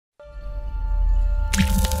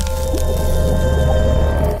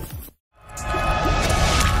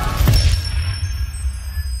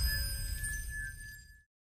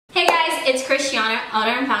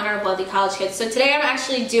Wealthycollegekid. So today I'm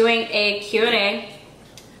actually doing a Q&A,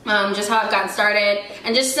 just how I've gotten started,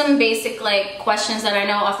 and just some basic questions that I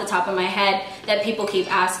know off the top of my head that people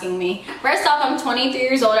keep asking me. First off, I'm 23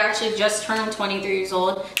 years old. I actually just turned 23 years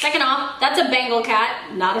old. Second off, that's a Bengal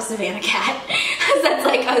cat, not a Savannah cat. That's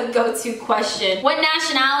like a go-to question. What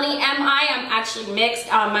nationality am I? I'm actually mixed.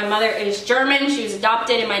 My mother is German, she was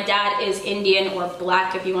adopted, and my dad is Indian, or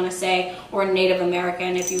black if you want to say, or Native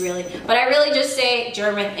American if you really, but I really just say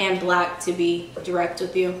German and black to be direct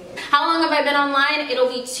with you. How long have I been online? It'll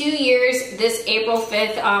be 2 years this April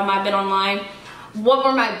 5th. I've been online. What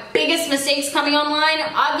were my biggest mistakes coming online?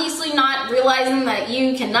 Obviously not realizing that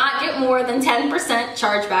you cannot get more than 10%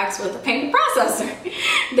 chargebacks with a payment processor.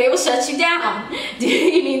 They will shut you down.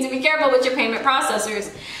 You need to be careful with your payment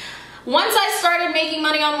processors. Once I started making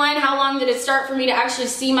money online, how long did it start for me to actually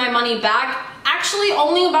see my money back? Actually,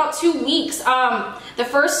 only about 2 weeks. The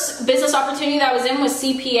first business opportunity that I was in was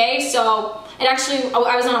CPA, so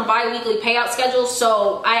I was on a bi-weekly payout schedule,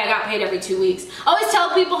 so I got paid every 2 weeks. I always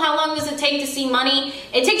tell people, how long does it take to see money?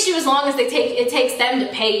 It takes you as long as it takes them to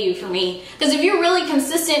pay you, for me. Because if you're really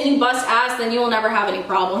consistent and you bust ass, then you will never have any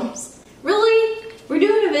problems. Really? We're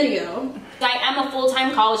doing a video. I am a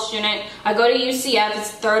full-time college student. I go to UCF. It's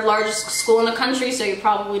the third largest school in the country, so you're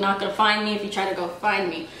probably not going to find me if you try to go find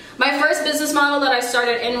me. My first business model that I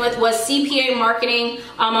started in with was CPA marketing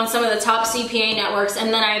on some of the top CPA networks,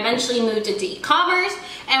 and then I eventually moved into e-commerce.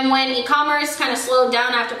 And when e-commerce kind of slowed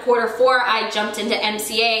down after Q4, I jumped into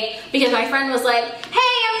MCA because my friend was like,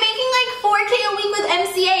 hey, I'm making like 4K a week with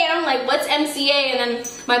MCA. And I'm like, what's MCA? And then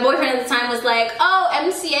my boyfriend at the time was like, oh,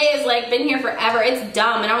 MCA has like been here forever. It's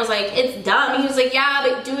dumb. And I was like, it's dumb. He was like, yeah,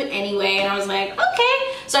 but do it anyway. And I was like, okay.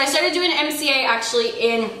 So I started doing MCA actually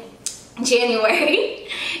in January.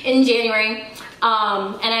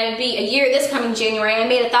 And I'd be a year this coming January. I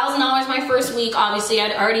made $1,000 my first week. Obviously,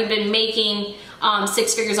 I'd already been making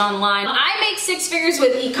 6 figures online. I make 6 figures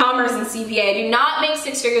with e-commerce and CPA. I do not make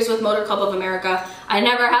 6 figures with Motor Club of America. I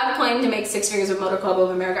never have claimed to make 6 figures with Motor Club of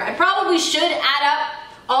America. I probably should add up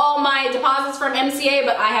all my deposits from MCA,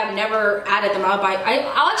 but I have never added them up.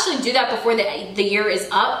 I'll actually do that before the year is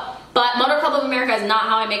up. But Motor Club of America is not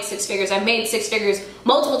how I make 6 figures. I've made 6 figures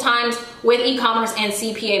multiple times with e-commerce and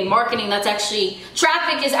CPA marketing.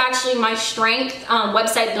 Traffic is actually my strength.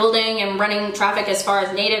 Website building and running traffic as far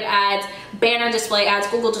as native ads, banner display ads,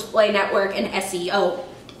 Google Display Network, and SEO.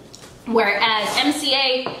 Whereas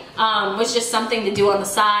MCA was just something to do on the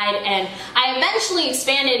side. And I eventually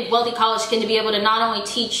expanded Wealthycollegekid to be able to not only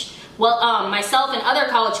teach myself and other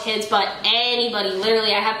college kids, but anybody.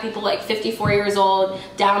 Literally, I have people like 54 years old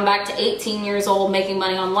down back to 18 years old making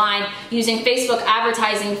money online using Facebook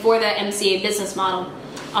advertising for the MCA business model.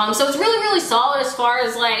 So it's really, really solid as far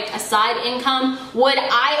as like a side income. Would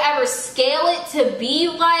I ever scale it to be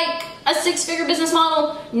like a 6-figure business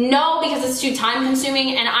model? No, because it's too time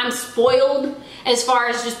consuming and I'm spoiled as far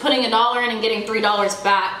as just putting $1 in and getting $3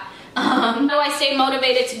 back. How do I stay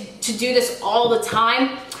motivated to do this all the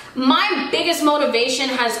time? My biggest motivation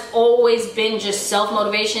has always been just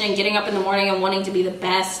self-motivation and getting up in the morning and wanting to be the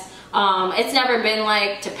best. It's never been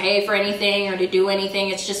like to pay for anything or to do anything.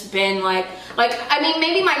 It's just been I mean,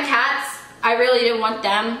 maybe my cats, I really didn't want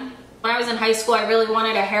them. When I was in high school, I really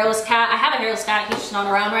wanted a hairless cat. I have a hairless cat, he's just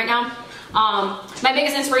not around right now. My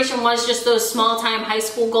biggest inspiration was just those small-time high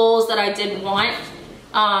school goals that I did want.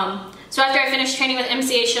 So after I finished training with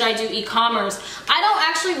MCA, should I do e-commerce? I don't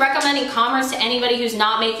actually recommend e-commerce to anybody who's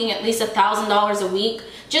not making at least $1,000 a week,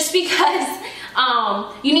 just because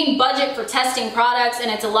you need budget for testing products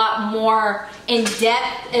and it's a lot more in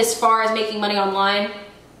depth as far as making money online.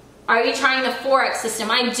 Are you trying the Forex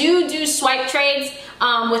system? I do swipe trades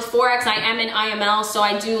with Forex. I am in IML, so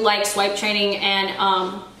I do like swipe trading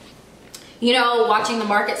and you know, watching the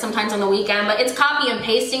market sometimes on the weekend, but it's copy and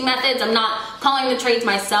pasting methods. I'm not calling the trades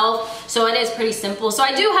myself, so it is pretty simple. So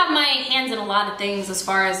I do have my hands in a lot of things as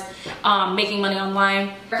far as making money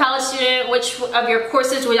online. For a college student, which of your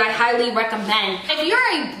courses would I highly recommend? If you're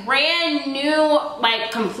a brand new,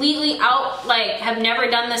 completely out, have never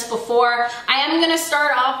done this before, I am gonna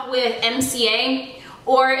start off with MCA.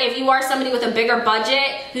 Or if you are somebody with a bigger budget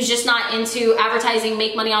who's just not into advertising,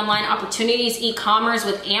 make money online opportunities, e-commerce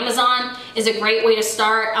with Amazon is a great way to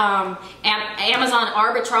start. Amazon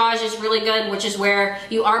arbitrage is really good, which is where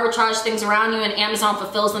you arbitrage things around you and Amazon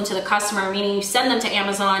fulfills them to the customer, meaning you send them to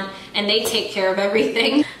Amazon and they take care of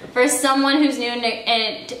everything. For someone who's new and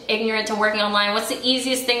ignorant to working online, what's the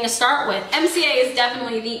easiest thing to start with? MCA is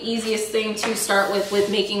definitely the easiest thing to start with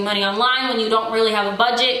making money online when you don't really have a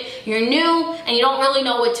budget, you're new, and you don't really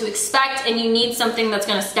know what to expect, and you need something that's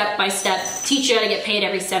gonna step by step teach you how to get paid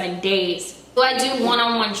every 7 days. Do I do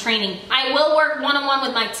one-on-one training? I will work one-on-one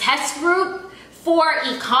with my test group for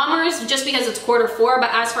e-commerce just because it's Q4, but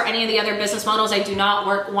as for any of the other business models, I do not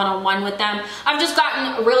work one-on-one with them. I've just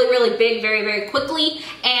gotten really, really big very, very quickly,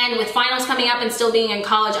 and with finals coming up and still being in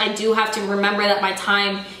college, I do have to remember that my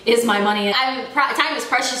time is my money. Time is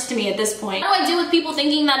precious to me at this point. What do I do with people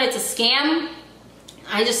thinking that it's a scam?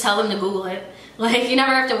 I just tell them to Google it. Like, you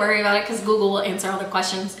never have to worry about it because Google will answer all the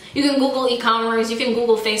questions. You can Google e-commerce, you can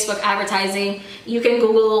Google Facebook advertising, you can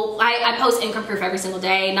Google, I post income proof every single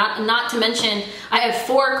day. Not to mention, I have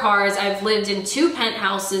 4 cars, I've lived in 2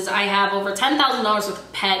 penthouses, I have over $10,000 worth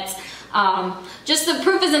of pets. Just the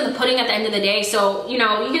proof is in the pudding at the end of the day. So, you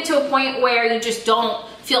know, you get to a point where you just don't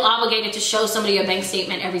feel obligated to show somebody a bank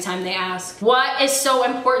statement every time they ask. What is so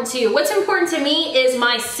important to you? What's important to me is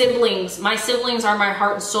my siblings. My siblings are my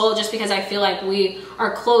heart and soul just because I feel like we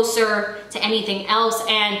are closer to anything else.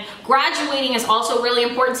 And graduating is also really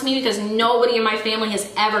important to me because nobody in my family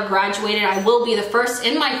has ever graduated. I will be the first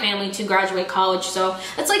in my family to graduate college. So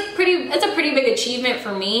it's like it's a pretty big achievement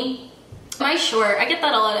for me. Am I short? I get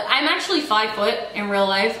that a lot. I'm actually 5 foot in real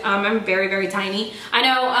life. I'm very, very tiny. I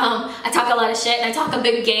know I talk a lot of shit and I talk a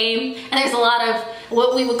big game, and there's a lot of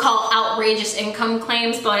what we would call outrageous income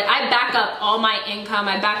claims, but I back up all my income.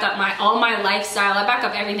 I back up all my lifestyle. I back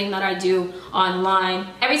up everything that I do online.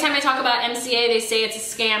 Every time I talk about MCA, they say it's a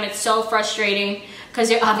scam. It's so frustrating because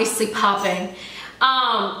you're obviously popping.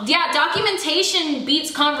 Yeah, documentation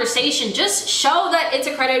beats conversation. Just show that it's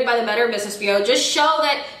accredited by the Better Business Bureau. Just show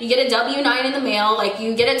that you get a W-9 in the mail, like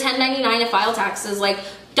you get a 1099 to file taxes. Like,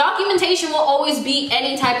 documentation will always beat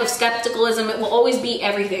any type of skepticalism. It will always beat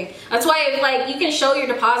everything. That's why, like, you can show your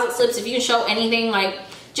deposit slips. If you can show anything, like,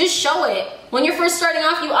 just show it. When you're first starting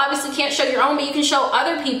off, you obviously can't show your own, but you can show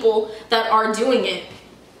other people that are doing it.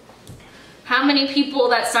 How many people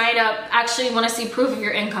that sign up actually want to see proof of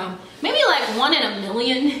your income? Maybe like 1 in a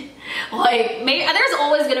million. Like, maybe there's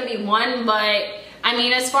always gonna be one, but I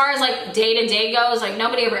mean, as far as like day-to-day goes, like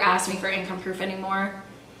nobody ever asks me for income proof anymore.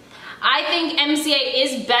 I think MCA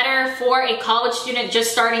is better for a college student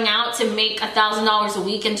just starting out to make $1,000 a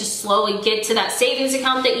week and just slowly get to that savings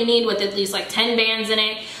account that you need with at least like 10 bands in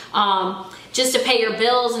it. Just to pay your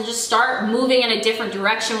bills and just start moving in a different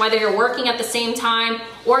direction, whether you're working at the same time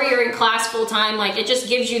or you're in class full time. Like, it just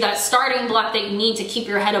gives you that starting block that you need to keep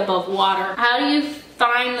your head above water. How do you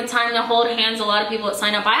find the time to hold hands? A lot of people that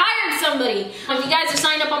sign up, I hired somebody. If you guys have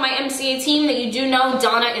signed up on my MCA team, that you do know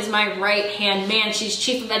Donna is my right hand man. She's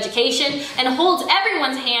chief of education and holds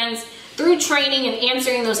everyone's hands through training and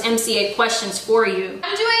answering those MCA questions for you.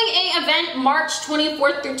 I'm doing an event March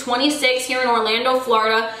 24th through 26th here in Orlando,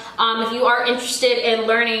 Florida. If you are interested in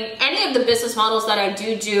learning any of the business models that I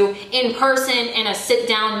do in person in a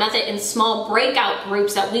sit-down method in small breakout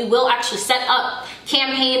groups that we will actually set up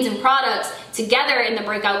campaigns and products together in the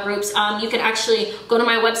breakout groups, you can actually go to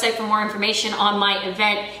my website for more information on my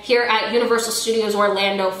event here at Universal Studios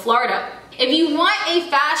Orlando, Florida. If you want a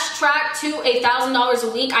fast track to $1,000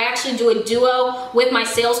 a week, I actually do a duo with my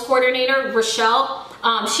sales coordinator, Rochelle.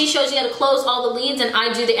 She shows you how to close all the leads and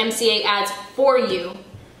I do the MCA ads for you.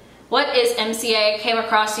 What is MCA? Came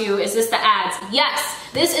across you. Is this the ads? Yes,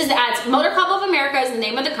 this is the ads. Motor Club of America is the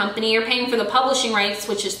name of the company. You're paying for the publishing rights,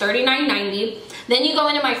 which is $39.90. Then you go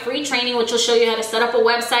into my free training, which will show you how to set up a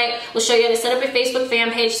website. We'll show you how to set up a Facebook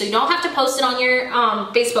fan page, so you don't have to post it on your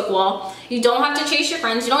Facebook wall. You don't have to chase your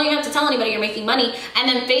friends. You don't even have to tell anybody you're making money. And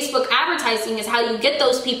then Facebook advertising is how you get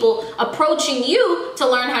those people approaching you to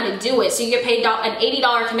learn how to do it. So you get paid an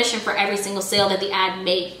 $80 commission for every single sale that the ad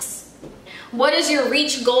makes. What is your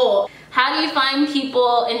reach goal? How do you find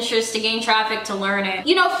people interest to gain traffic to learn it?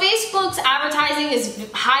 You know, Facebook's advertising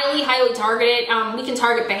is highly, highly targeted. We can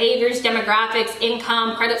target behaviors, demographics,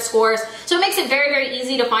 income, credit scores. So it makes it very, very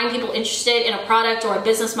easy to find people interested in a product or a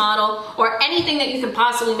business model or anything that you can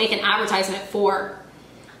possibly make an advertisement for.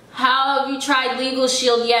 How have you tried Legal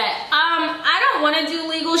Shield yet? I don't want to do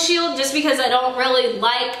Legal Shield just because I don't really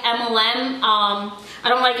like MLM. I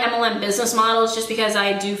don't like MLM business models just because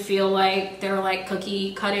I do feel like they're like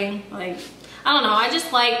cookie cutting. Like, I don't know, I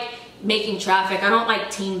just like making traffic. I don't like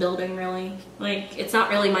team building really. Like, it's not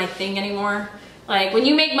really my thing anymore. Like, when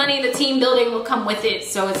you make money, the team building will come with it.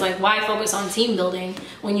 So it's like, why focus on team building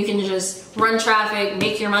when you can just run traffic,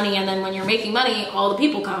 make your money, and then when you're making money, all the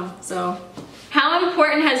people come. So, how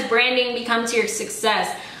important has branding become to your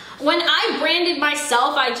success? When I branded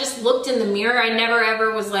myself, I just looked in the mirror. I never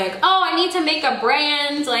ever was like, oh, I need to make a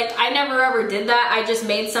brand. Like, I never ever did that. I just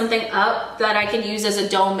made something up that I could use as a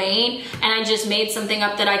domain, and I just made something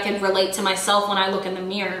up that I could relate to myself when I look in the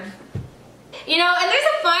mirror. You know, and there's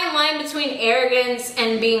a fine line between arrogance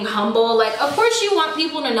and being humble. Like, of course you want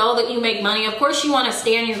people to know that you make money. Of course you want to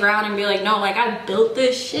stand your ground and be like, no, like, I built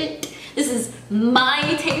this shit. This is my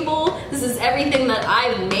table. This is everything that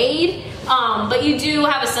I've made. But you do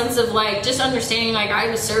have a sense of, like, just understanding, like, I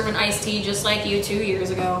was serving iced tea just like you 2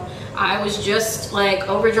 years ago. I was just, like,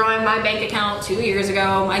 overdrawing my bank account 2 years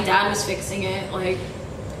ago. My dad was fixing it. Like,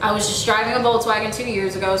 I was just driving a Volkswagen 2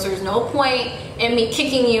 years ago, so there's no point in me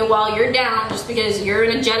kicking you while you're down just because you're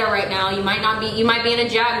in a Jetta right now. You might be in a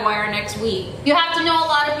Jaguar next week. You have to know a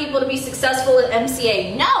lot of people to be successful at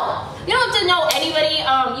MCA. No, you don't have to know anybody.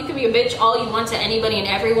 You can be a bitch all you want to anybody and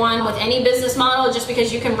everyone with any business model just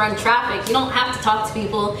because you can run traffic. You don't have to talk to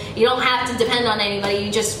people. You don't have to depend on anybody.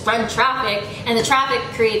 You just run traffic, and the traffic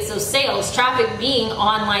creates those sales. Traffic being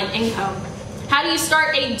online income. How do you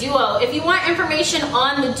start a duo? If you want information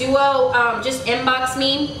on the duo, just inbox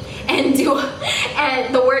me and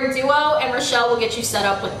the word duo, and Rochelle will get you set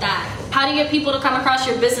up with that. How do you get people to come across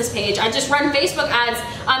your business page? I just run Facebook ads.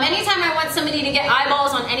 Anytime I want somebody to get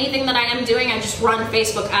eyeballs on anything that I am doing, I just run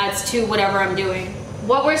Facebook ads to whatever I'm doing.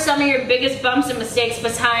 What were some of your biggest bumps and mistakes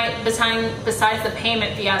besides the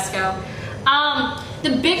payment fiasco?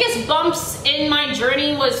 The biggest bumps in my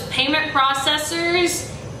journey was payment processors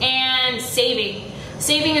and saving.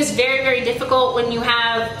 Saving is very, very difficult when you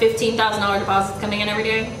have $15,000 deposits coming in every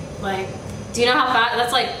day. Like, do you know how fast?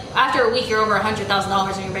 That's like, after a week, you're over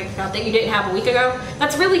 $100,000 in your bank account that you didn't have a week ago.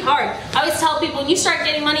 That's really hard. I always tell people, when you start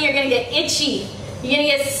getting money, you're gonna get itchy. You're gonna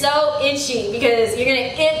get so itchy because you're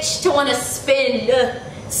gonna itch to want to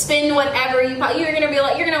spend whatever you're gonna be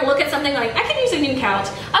like, you're gonna look at something like, I could use a new couch.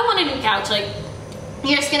 I want a new couch. Like,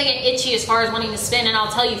 you're just gonna get itchy as far as wanting to spend, and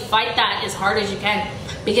I'll tell you, fight that as hard as you can.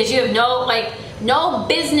 Because you have no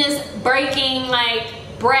business breaking like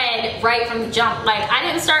bread right from the jump. Like, I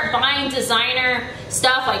didn't start buying designer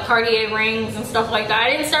stuff like Cartier rings and stuff like that.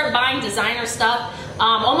 I didn't start buying designer stuff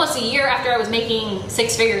almost a year after I was making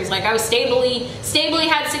 6 figures. Like, I was stably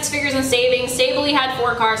had 6 figures in savings, stably had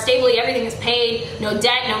 4 cars, stably everything is paid, no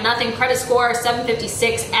debt, no nothing, credit score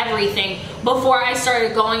 756, everything, before I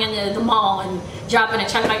started going into the mall and dropping a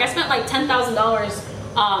check. Like, I spent like $10,000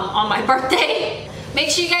 on my birthday. Make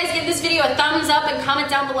sure you guys give this video a thumbs up and comment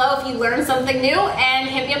down below if you learned something new, and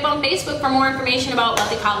hit me up on Facebook for more information about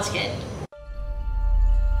Wealthy College Kid.